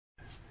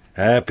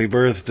Happy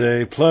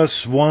birthday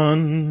plus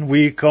 1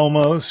 week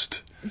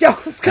almost. I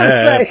was going to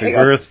say. Happy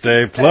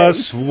birthday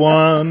plus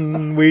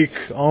 1 week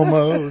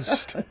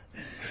almost.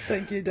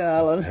 Thank you,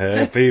 darling.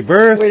 Happy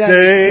birthday. We don't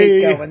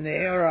need to keep going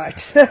there. All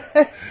right.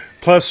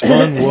 Plus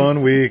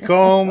 1 week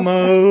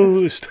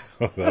almost.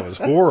 Oh, that was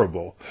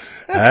horrible.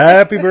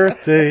 Happy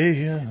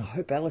birthday. I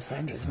hope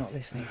Alessandra's not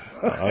listening.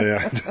 Oh,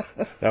 yeah.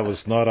 That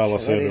was not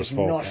Alessandra's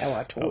fault. Not how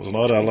I talk. That was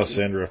not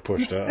Alessandra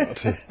pushed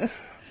out.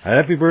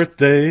 Happy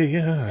birthday.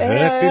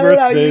 Happy hello,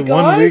 birthday. you 1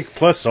 guys. week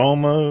plus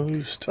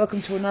almost.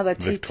 Welcome to another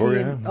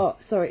Victoria. TTN. Oh,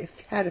 sorry.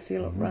 How to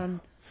Feel It Run.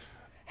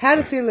 How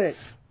to Feel It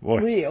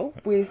What? Real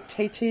with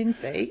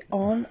TTNV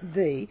on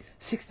the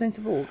 16th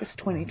of August,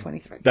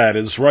 2023. That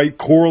is right.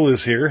 Coral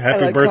is here. Happy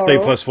Hello, birthday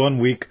Coral. plus 1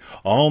 week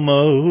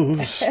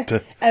almost.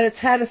 And it's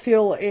How to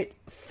Feel It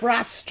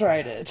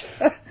Frustrated.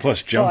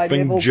 Plus By Jumping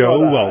Neville Joe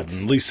Goddard.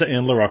 Weldon, Lisa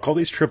Ann LaRock, all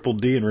these triple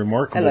D and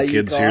remarkable Hello, you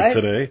kids here guys.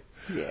 today.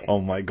 Yeah. Oh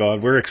my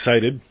God, we're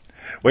excited.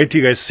 Wait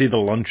till you guys see the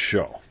lunch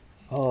show.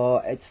 Oh,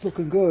 it's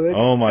looking good.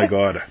 Oh my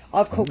God.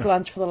 I've cooked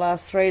lunch for the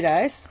last 3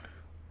 days.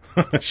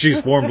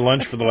 She's warmed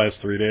lunch for the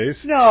last 3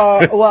 days.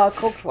 No, well, I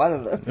cooked one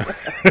of them.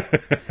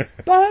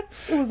 But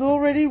it was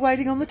already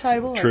waiting on the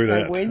table. True I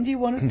said, that. when do you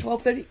want it?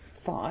 12:30?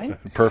 Fine.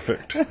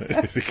 Perfect.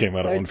 It came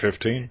out at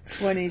 1:15.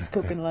 20's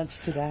cooking lunch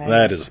today.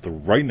 That is the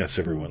rightness,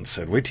 everyone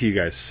said. Wait till you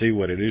guys see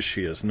what it is.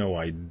 She has no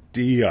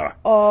idea.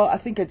 Oh, I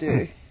think I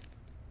do.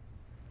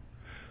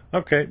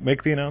 Okay,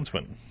 make the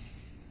announcement.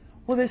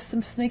 Well, there's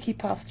some sneaky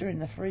pasta in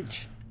the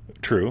fridge.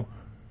 True.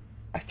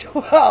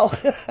 Well,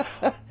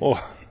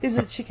 Oh, is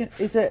it chicken?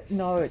 Is it?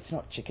 No, it's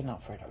not chicken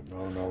Alfredo.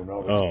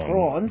 No. It's Oh.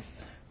 prawns.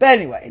 But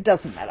anyway, it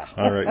doesn't matter.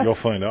 all right. You'll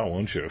find out,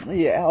 won't you?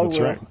 Yeah, I That's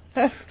will.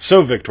 right.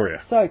 So, Victoria,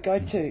 So go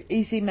to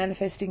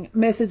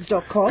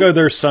easymanifestingmethods.com. go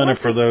there, sign Why up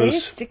for is this hair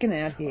those. sticking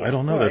out here. I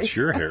don't know. Sorry. That's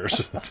your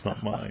hairs. That's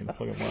not mine.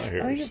 Look at my I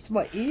think hairs. it's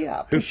my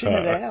ear pushing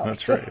it out.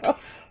 That's right.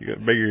 You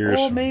got bigger ears.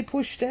 Or me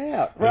pushed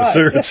out. Yes, Right.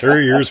 sir, it's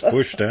her ears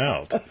pushed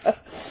out.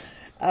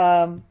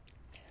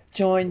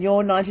 Join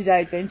your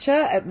 90-day adventure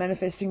at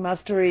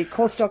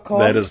manifestingmasterycourse.com.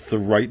 That is the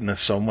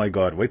rightness. Oh my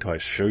God! Wait till I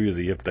show you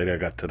the update I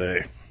got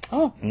today.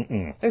 Oh,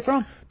 who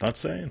from? Not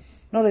saying.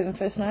 Not even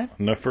first name?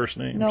 No first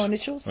names. No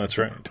initials? That's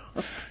right.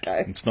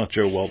 Okay. It's not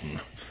Joe Weldon.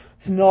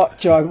 It's not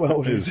Joe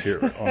Weldon. Is here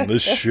on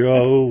this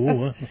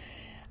show.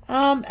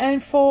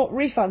 And for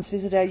refunds,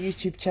 visit our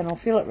YouTube channel,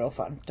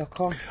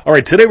 feelitrealfun.com. All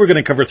right, today we're going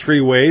to cover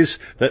 3 ways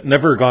that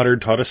Neville Goddard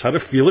taught us how to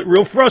feel it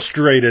real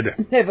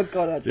frustrated. Never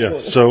got a Yeah,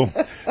 choice. so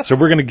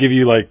we're going to give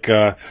you like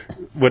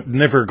what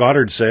Neville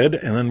Goddard said,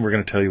 and then we're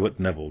going to tell you what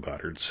Neville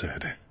Goddard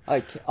said.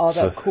 Okay. Oh,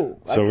 that's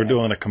cool. So we're Okay.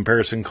 doing a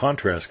comparison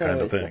contrast So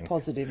kind of it's thing. a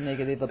positive,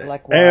 negative, a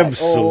black, white, all of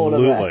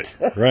Absolutely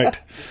that. right.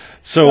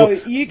 So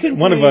So, you can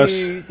one do of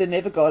us. the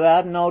Neville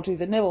Goddard and I'll do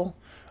the Neville.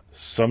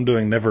 So I'm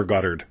doing Neville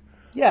Goddard.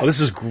 Yeah. Oh,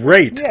 this is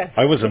great. Yes.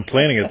 I wasn't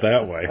planning it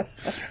that way,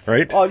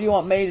 right? Oh, do you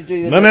want me to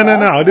do the No.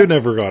 I do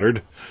Neville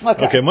Goddard.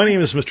 Okay. My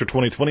name is Mr.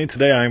 2020.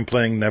 Today I am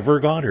playing Neville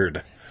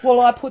Goddard. Well,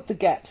 I put the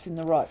gaps in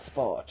the right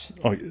spot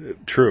Oh,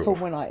 true. for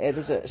when I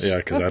edit it. Yeah,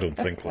 because I don't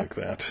think like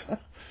that.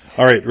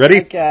 All right,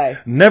 ready? Okay.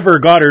 Neville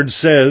Goddard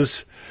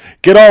says,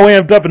 "Get all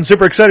amped up and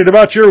super excited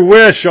about your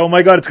wish. Oh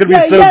my God, it's going to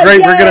be Yay, so yay, great.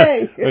 yay. We're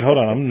going to..." Wait, hold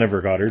on. I'm Neville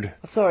Goddard.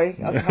 Sorry,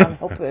 I can't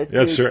help it.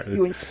 That's you, right.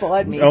 You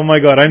inspired me. Oh my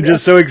God, I'm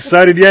just so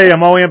excited. Yay,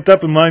 I'm all amped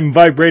up and I'm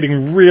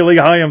vibrating really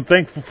high. I'm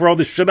thankful for all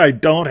the shit I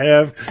don't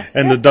have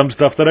and the dumb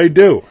stuff that I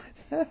do.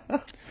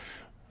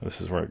 This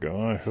is where I go.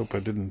 I hope I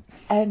didn't...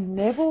 And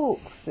Neville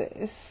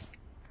says,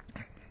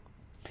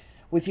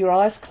 with your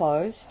eyes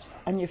closed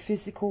and your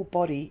physical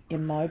body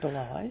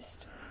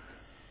immobilized,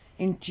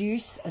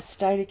 induce a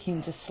state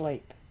akin to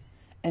sleep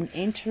and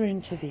enter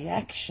into the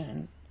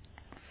action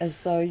as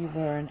though you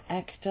were an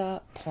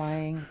actor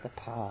playing the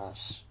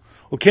part.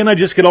 Well, can't I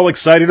just get all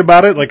excited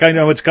about it? Like I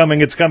know it's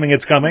coming, it's coming,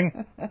 it's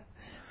coming.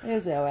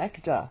 There's our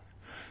actor.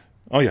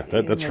 Oh yeah,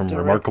 that's The from director,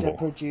 Remarkable.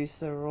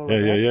 Producer, all Yeah,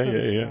 of yeah, that yeah, sort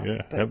of yeah, stuff.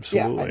 yeah. But,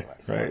 Absolutely. anyway,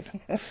 sorry.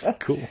 Right.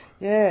 Cool.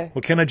 Yeah.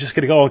 Well, can't I just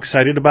get all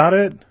excited about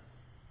it?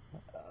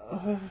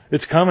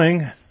 It's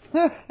coming.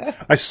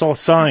 I saw a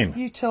sign.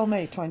 You tell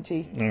me,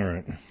 20. All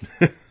right.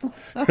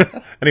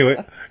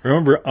 Anyway,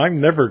 remember, I'm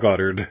Neville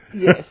Goddard.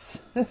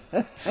 Yes. All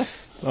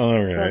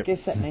right. So I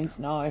guess that means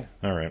no.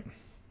 All right.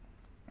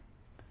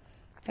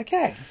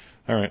 Okay.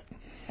 All right.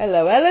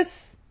 Hello,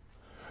 Alice.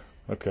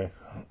 Okay.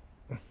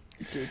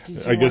 Did you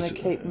I want guess- to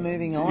keep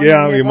moving on?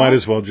 Yeah, we Neville? might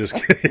as well just...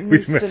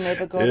 Mr.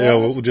 Neville Goddard. Yeah,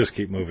 we'll just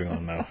keep moving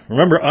on now.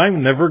 Remember,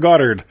 I'm Neville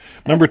Goddard.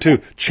 Number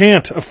 2,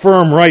 chant,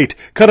 affirm, write,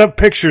 cut up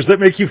pictures that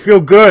make you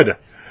feel good.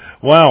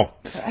 Wow.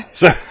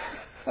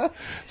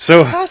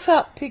 So Cut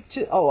up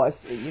pictures. Oh, I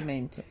see. You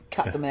mean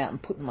cut them out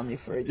and put them on your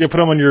fridge. you put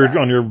them on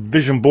your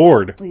vision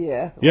board.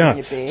 Yeah. On Yeah.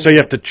 your bed. So you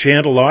have to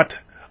chant a lot.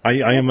 I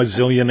am a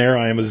zillionaire.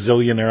 I am a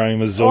zillionaire. I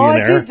am a Oh, I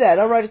zillionaire. did that.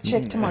 I wrote a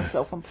check to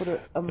myself and put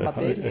it on my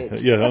bed head.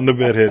 Yeah, on the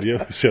bedhead.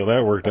 Yeah, see how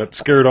that worked. That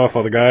scared off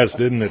all the guys,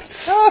 didn't it?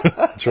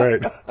 That's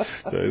right.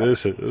 So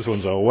this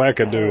one's a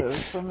wackadoo.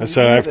 from the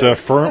So I have to universe.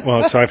 affirm.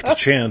 Well, so I have to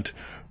chant.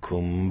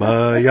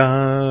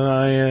 Kumbaya,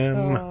 I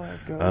am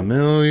a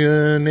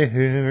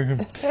millionaire.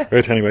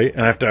 Right, anyway,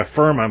 and I have to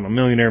affirm I'm a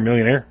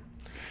millionaire.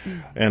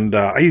 And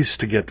I used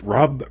to get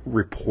Rob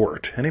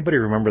Report. Anybody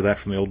remember that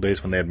from the old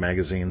days when they had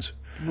magazines?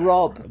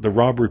 Rob. The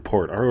Rob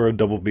Report,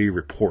 R-O-B-B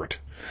Report.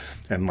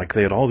 And like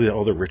they had all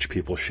the rich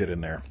people shit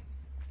in there.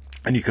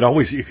 And you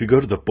could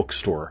go to the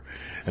bookstore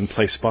and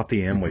play Spot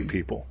the Amway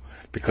People.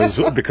 Because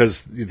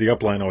the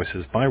upline always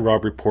says, buy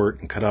Rob Report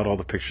and cut out all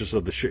the pictures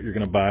of the shit you're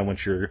going to buy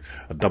once you're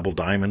a double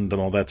diamond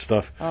and all that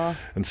stuff.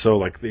 And so,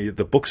 like, the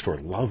bookstore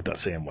loved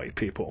us Amway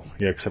people.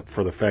 Yeah, except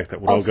for the fact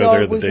that we'd all go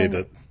there the day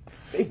that...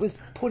 It was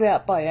put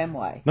out by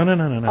Amway. No.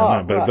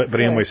 But right,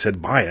 Amway said,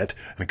 buy it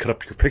and cut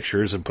up your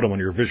pictures and put them on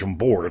your vision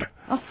board.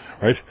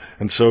 Right?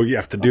 And so you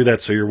have to do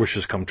that so your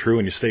wishes come true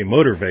and you stay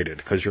motivated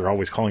because you're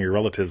always calling your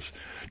relatives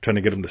trying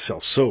to get them to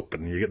sell soap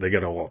and they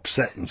get all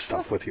upset and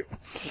stuff with you.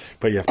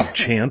 But you have to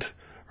chant,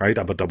 right?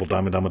 I'm a double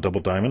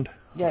diamond.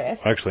 Yes.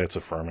 Actually, that's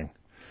affirming.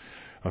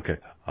 Okay.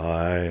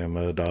 I am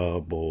a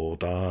double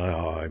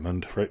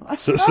diamond, right?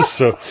 So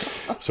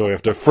I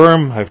have to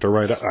affirm, I have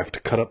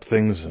to cut up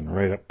things and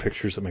write up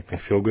pictures that make me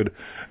feel good.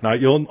 Now,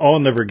 you'll all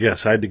never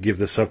guess, I had to give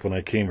this up when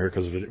I came here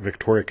because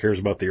Victoria cares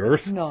about the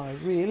earth. No,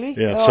 really?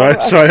 Yeah,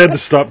 so I had to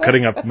stop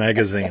cutting up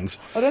magazines.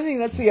 I don't think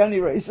that's the only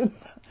reason.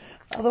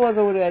 Otherwise,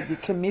 I would have had you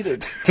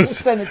committed to a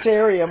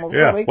sanitarium or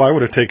something. Well, I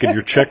would have taken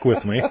your check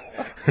with me.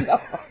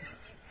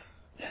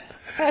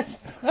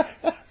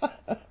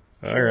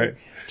 All right.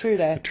 True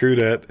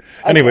that.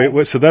 Anyway,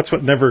 Okay. so that's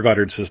what Neville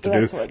Goddard says to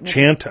do. That's what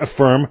Chant,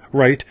 affirm,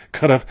 write,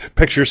 cut up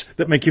pictures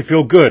that make you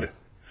feel good.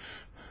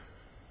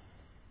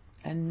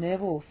 And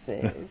Neville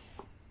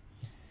says,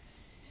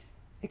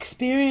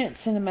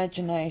 experience in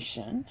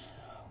imagination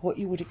what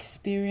you would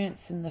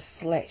experience in the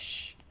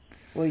flesh,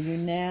 were you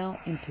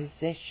now in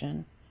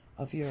possession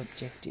of your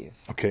objective.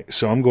 Okay,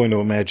 so I'm going to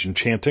imagine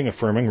chanting,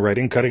 affirming,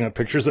 writing, cutting up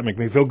pictures that make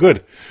me feel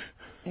good.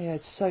 Yeah,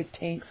 it's so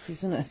tense,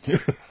 isn't it?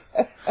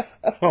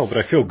 Oh, but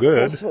I feel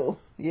good. Possible.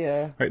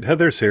 Yeah. Right,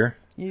 Heather's here.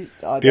 Do you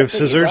have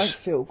scissors? You don't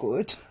feel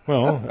good.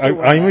 Well,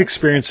 I'm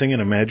experiencing in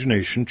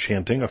imagination,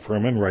 chanting,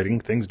 affirming, writing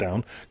things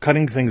down,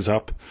 cutting things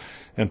up,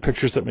 and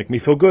pictures that make me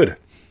feel good.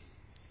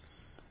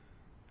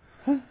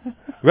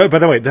 By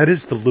the way, that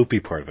is the loopy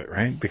part of it,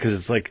 right? Because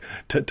it's like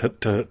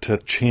to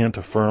chant,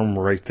 affirm,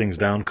 write things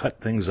down, cut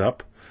things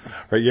up.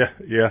 Right? Yeah,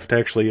 you have to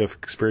actually have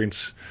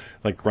experience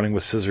like running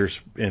with scissors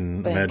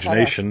in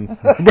imagination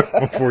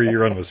before you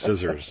run with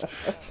scissors.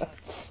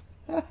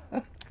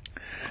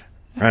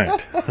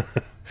 Right.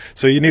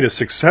 So you need a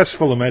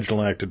successful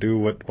imaginal act to do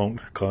what won't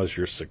cause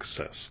your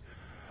success.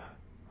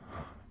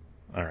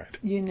 All right.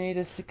 You need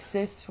a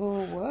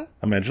successful what?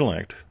 Imaginal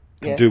act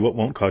to do what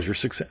won't cause your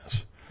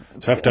success.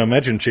 So I have to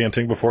imagine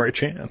chanting before I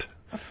chant.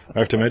 I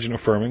have to imagine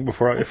affirming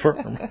before I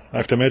affirm. I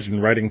have to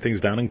imagine writing things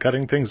down and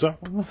cutting things up.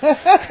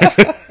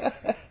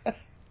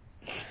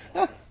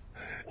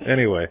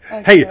 Anyway,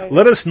 okay. Hey,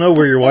 let us know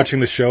where you're watching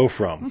the show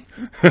from.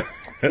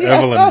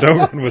 Evelyn, don't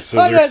run with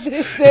scissors. That's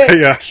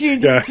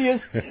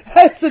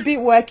a bit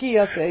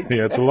wacky, I think.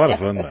 Yeah, it's a lot of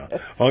fun now.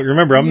 Well,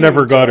 remember, I'm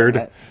Neville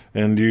Goddard,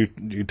 and you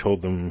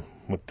told them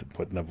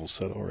what Neville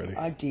said already.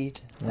 I did,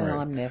 and right.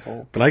 I'm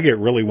Neville. But I get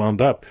really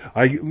wound up.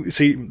 I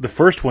see the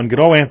first one, get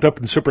all amped up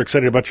and super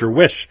excited about your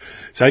wish.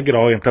 So I get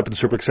all amped up and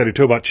super excited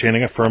too about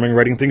chanting, affirming,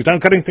 writing things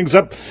down, cutting things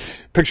up,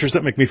 pictures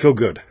that make me feel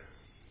good.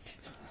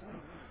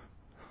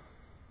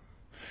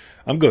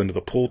 I'm going to the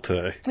pool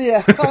today.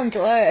 Yeah, I'm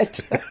glad.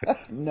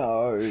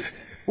 No.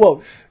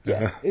 Well,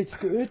 yeah, it's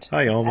good.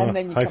 Hi, Alma. And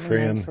then you're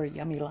coming home for a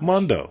yummy lunch.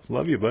 Mondo.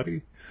 Love you,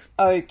 buddy.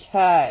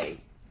 Okay.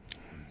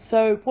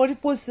 So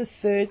what was the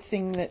third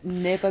thing that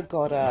Neville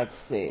Goddard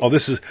said? Oh,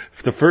 this is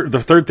the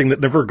third thing that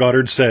Neville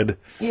Goddard said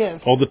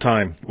all the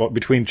time,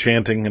 between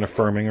chanting and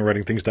affirming and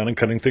writing things down and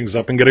cutting things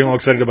up and getting all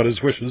excited about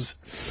his wishes,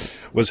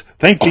 was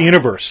thank the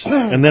universe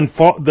and then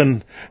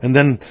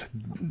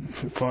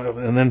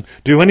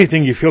do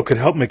anything you feel could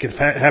help make it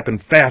happen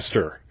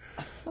faster.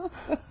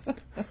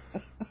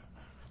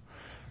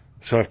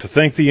 So I have to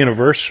thank the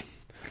universe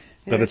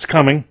that it's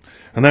coming.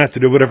 And then I have to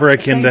do whatever I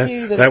can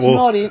it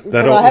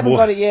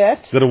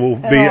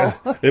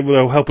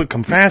will help it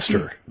come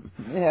faster.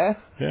 Yeah.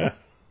 Yeah.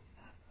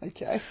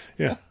 Okay.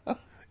 Yeah.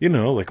 You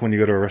know, like when you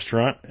go to a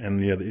restaurant and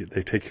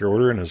they take your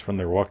order, and as when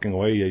they're walking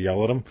away, you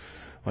yell at them,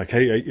 like,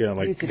 "Hey,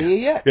 like, is it here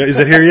yet? Yeah, is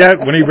it here yet?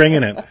 When are you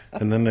bringing it?"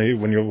 And then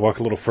when you walk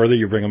a little further,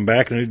 you bring them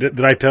back. And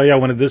did I tell you I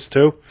wanted this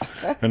too?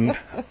 And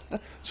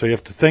so you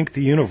have to thank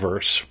the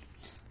universe,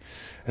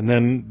 and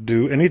then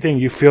do anything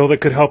you feel that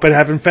could help it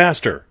happen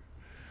faster.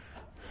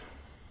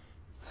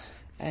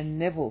 And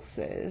Neville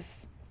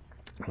says,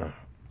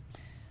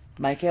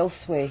 make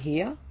elsewhere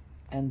here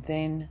and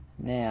then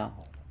now.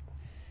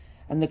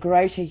 And the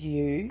greater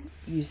you,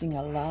 using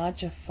a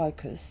larger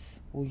focus,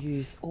 will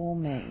use all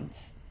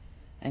means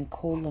and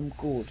call them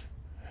good,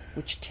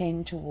 which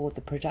tend toward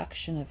the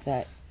production of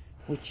that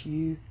which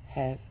you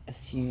have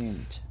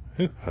assumed.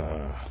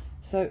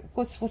 So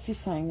what's he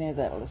saying there?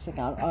 That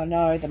I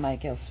know the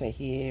make elsewhere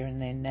here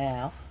and then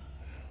now.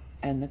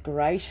 And the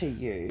greater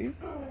you,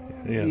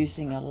 Yeah.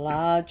 using a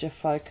larger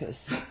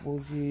focus,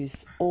 will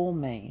use all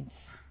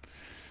means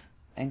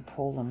and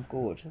call them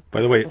good.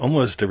 By the way,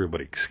 almost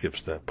everybody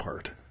skips that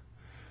part.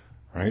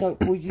 Right? So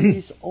it will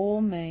use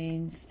all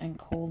means and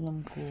call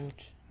them good,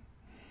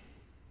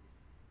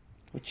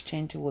 which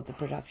tend toward the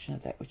production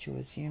of that which you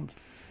assumed.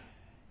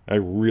 I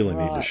really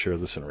need to Right. share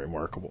this in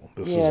Remarkable.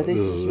 This Yeah, is this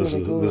is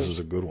really good. This is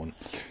a good one.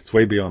 It's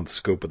way beyond the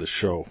scope of the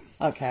show.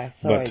 Okay,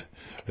 sorry. But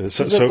We've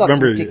so got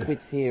remember, some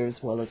dickwits here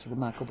as well as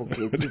remarkable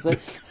kids, is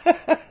it?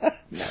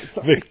 No,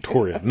 sorry.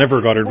 Victoria,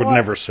 Neville Goddard would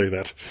never say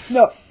that.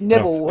 No,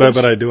 Neville No, would.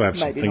 but I do have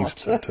some Maybe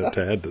things not.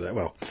 to add to that.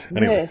 Well,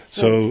 anyway, Yes,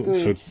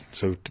 that's good.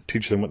 so to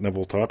teach them what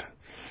Neville taught.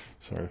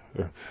 So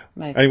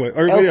Maybe. anyway,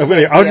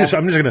 Elsewhere, I'm yeah. just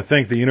going to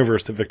thank the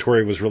universe that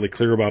Victoria was really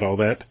clear about all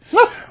that,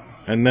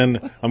 and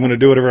then I'm going to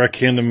do whatever I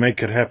can to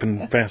make it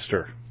happen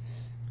faster.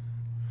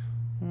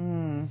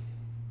 No.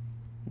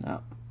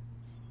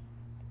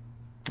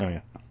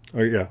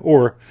 Oh yeah,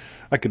 or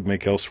I could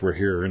make elsewhere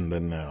here and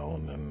then now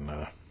and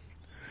then.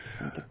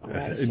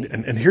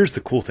 And here's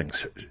the cool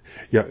things,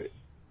 yeah,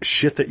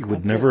 shit that you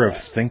would never have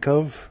think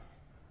of,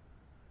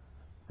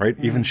 right?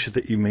 Even shit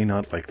that you may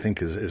not like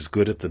think is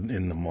good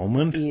in the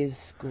moment,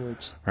 Is good.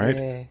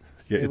 right?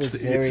 Yeah, it's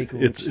very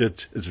good.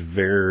 It's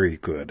very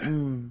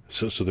good.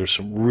 So there's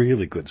some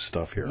really good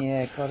stuff here.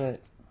 Yeah, got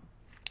it.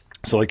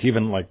 So like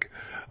even like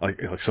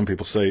some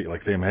people say,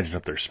 like they imagine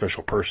up their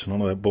special person,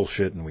 all that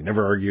bullshit, and we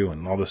never argue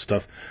and all this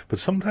stuff. But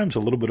sometimes a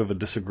little bit of a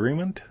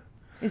disagreement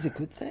Is a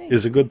good thing.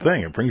 is a good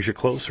thing. It brings you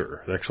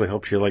closer. It actually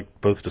helps you like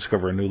both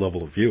discover a new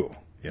level of you.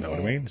 You know what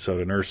I mean? So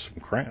to nurse some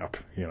crap,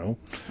 you know.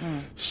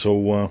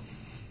 So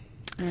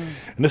and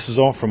this is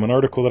all from an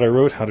article that I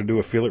wrote, How to Do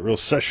a Feel It Real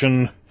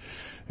Session,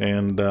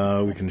 and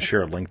we can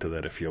share a link to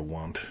that if you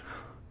want.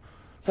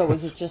 So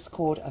was it just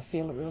called a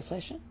Feel It Real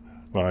session?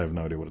 Well, I have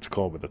no idea what it's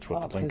called, but that's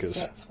what the link because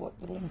is. that's what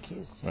the link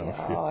is. Well,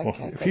 Yeah,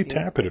 okay. if got you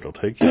tap it, it'll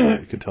take you there.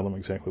 You can tell them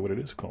exactly what it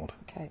is called.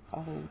 Okay, I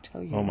will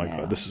tell you Oh my now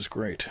God, this is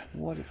great.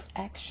 what it's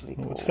actually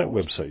called. What's that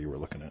website you were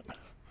looking at?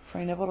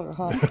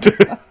 freeneville.com.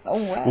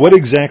 Oh, wow. What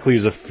exactly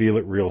is a Feel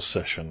It Real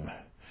session?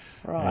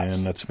 Right.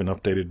 And that's been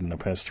updated in the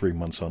past 3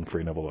 months on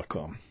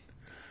freeneville.com.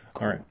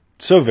 All right.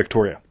 So,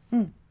 Victoria,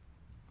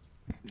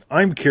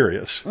 I'm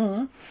curious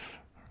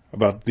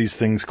about these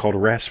things called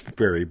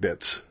raspberry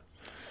bits.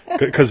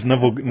 Because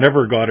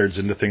Neville Goddard's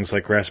into things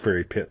like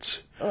raspberry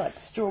pits. Like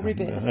strawberry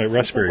bits. Raspberry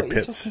Is that what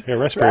you're pits. talking- Yeah,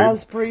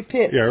 raspberry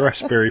pits. Yeah,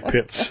 raspberry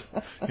pits.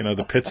 You know,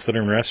 the pits that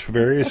are in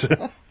raspberries. It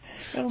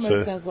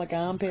almost sounds like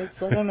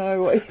armpits. I don't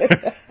know what.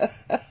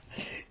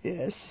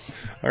 Yes.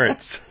 All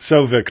right.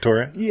 So,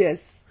 Victoria.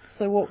 Yes.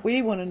 So what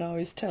we want to know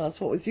is tell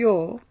us what was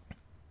your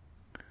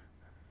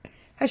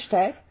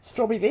hashtag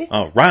strawberry bit.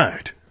 All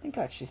right. I think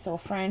I actually saw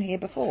Fran here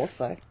before,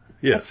 so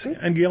Yes. that's good.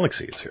 And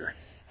Galaxy is here.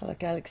 Hello,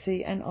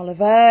 Galaxy and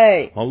Olive.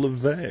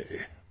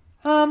 Olive.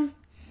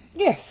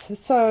 Yes,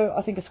 so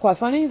I think it's quite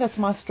funny. That's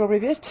my strawberry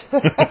bit.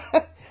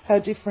 How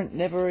different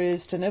Never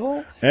is to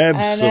Neville.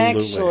 Absolutely. And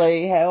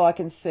actually, how I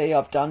can see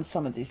I've done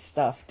some of this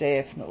stuff,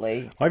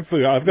 definitely. I've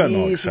gotten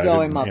all Years excited ago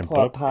in and my amped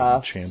up and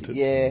podcast. chanted.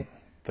 Yeah. And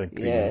thank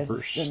the Yes,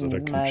 universe that I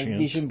and can made chant.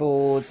 vision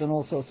boards and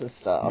all sorts of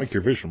stuff. Make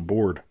your vision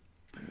board.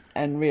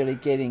 And really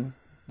getting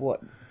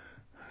what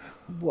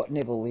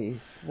Neville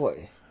is, what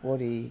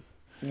he,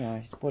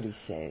 what he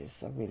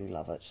says. I really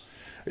love it.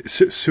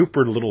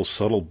 Super little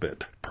subtle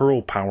bit.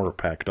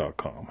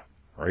 PearlPowerPack.com.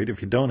 Right?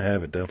 If you don't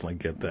have it, definitely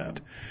get that.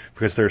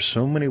 Because there are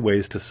so many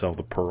ways to sell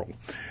the pearl.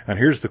 And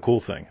here's the cool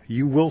thing.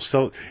 You will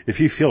sell, if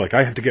you feel like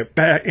I have to get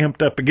back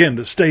amped up again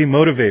to stay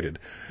motivated.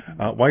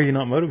 Why are you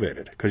not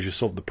motivated? Because you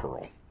sold the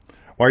pearl.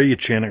 Why are you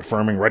chanting,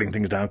 affirming, writing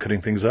things down,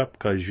 cutting things up?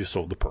 Because you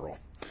sold the pearl.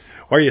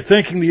 Why are you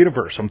thanking the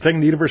universe? I'm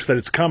thanking the universe that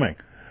it's coming.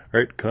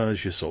 Right?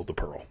 Because you sold the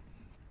pearl.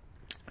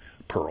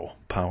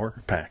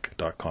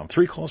 PearlPowerPack.com.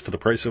 3 calls for the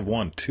price of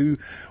 1.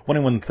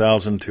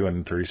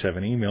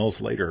 21,237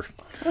 emails later.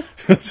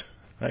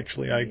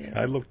 Actually,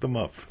 I looked them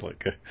up.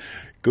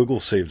 Google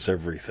saves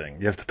everything.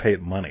 You have to pay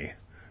it money,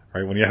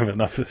 right? When you have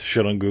enough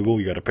shit on Google,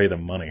 you got to pay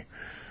them money.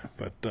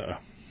 But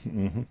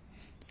And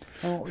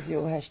what was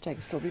your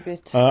hashtag strawberry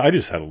bit? I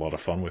just had a lot of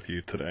fun with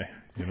you today.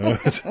 You know,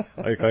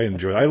 I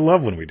enjoy. I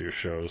love when we do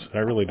shows. I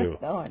really do.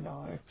 Oh, I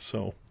know.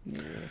 So. Yeah,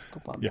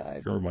 good one, Yeah,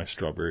 babe. you're my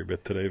strawberry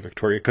bit today,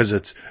 Victoria, because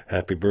it's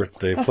happy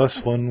birthday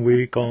plus 1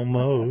 week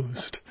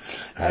almost.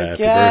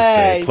 Happy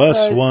birthday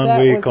plus so 1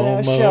 that week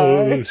was our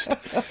show. almost.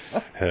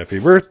 Happy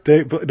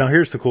birthday. But now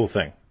here's the cool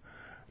thing.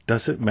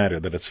 Does it matter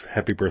that it's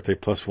happy birthday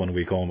plus 1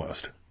 week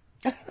almost?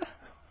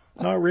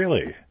 Not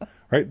really.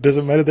 Right? Does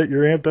it matter that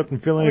you're amped up and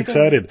feeling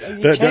excited?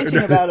 You're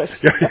chanting about it.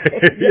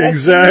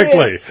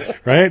 Exactly. Yes.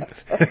 Right?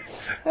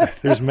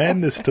 There's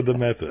madness to the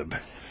method.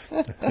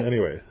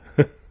 Anyway.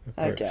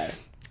 Okay.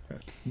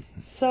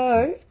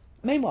 So,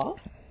 meanwhile,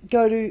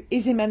 go to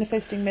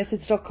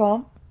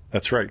easymanifestingmethods.com.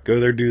 That's right. Go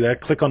there, do that.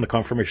 Click on the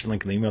confirmation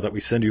link in the email that we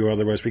send you,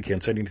 otherwise we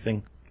can't send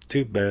anything.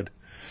 Too bad.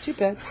 Too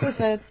bad. So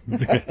sad.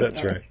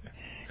 That's right.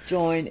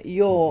 join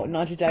your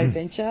 90-day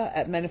adventure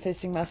at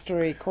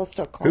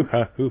manifestingmasterycourse.com.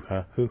 Hoo-ha,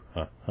 hoo-ha,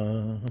 hoo-ha,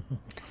 ha.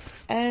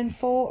 And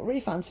for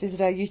refunds,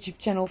 visit our YouTube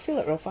channel,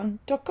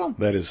 feelitrealfun.com.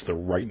 That is the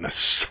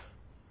rightness.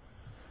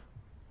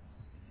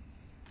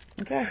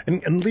 Okay.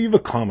 And leave a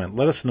comment.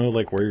 Let us know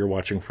like where you're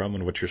watching from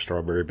and what your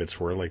strawberry bits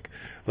were. Like,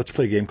 let's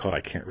play a game called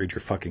I Can't Read Your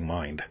Fucking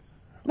Mind.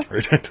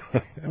 Right?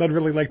 And I'd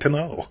really like to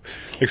know.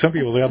 Like some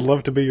people say, I'd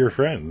love to be your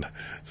friend.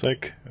 It's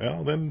like,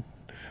 well, then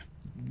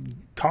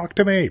talk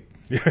to me.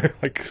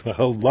 Like,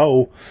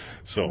 hello.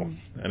 So,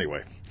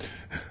 anyway.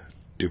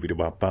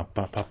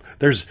 Doobie-doo-bop-bop-bop-bop.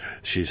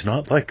 She's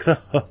not like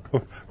the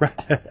rest.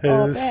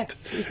 Oh,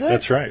 Beth, is it?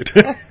 That's right.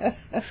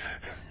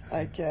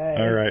 Okay.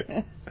 All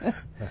right.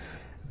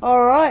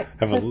 All right.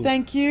 So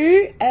thank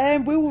you.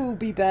 And we will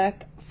be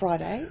back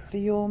Friday for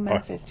your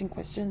manifesting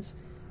questions.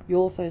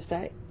 Your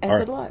Thursday.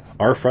 Answered live.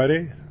 Our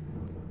Friday?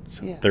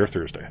 Yeah. Their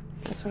Thursday.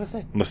 That's what I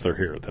said. Unless they're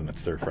here, then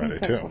it's their Friday,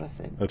 too. That's what I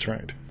said. That's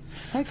right.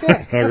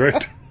 Okay. All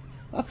right.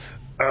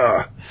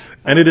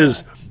 And it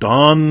is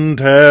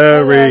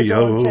Dontario.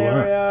 Hello,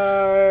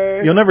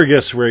 Ontario. You'll never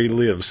guess where he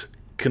lives.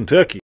 Kentucky.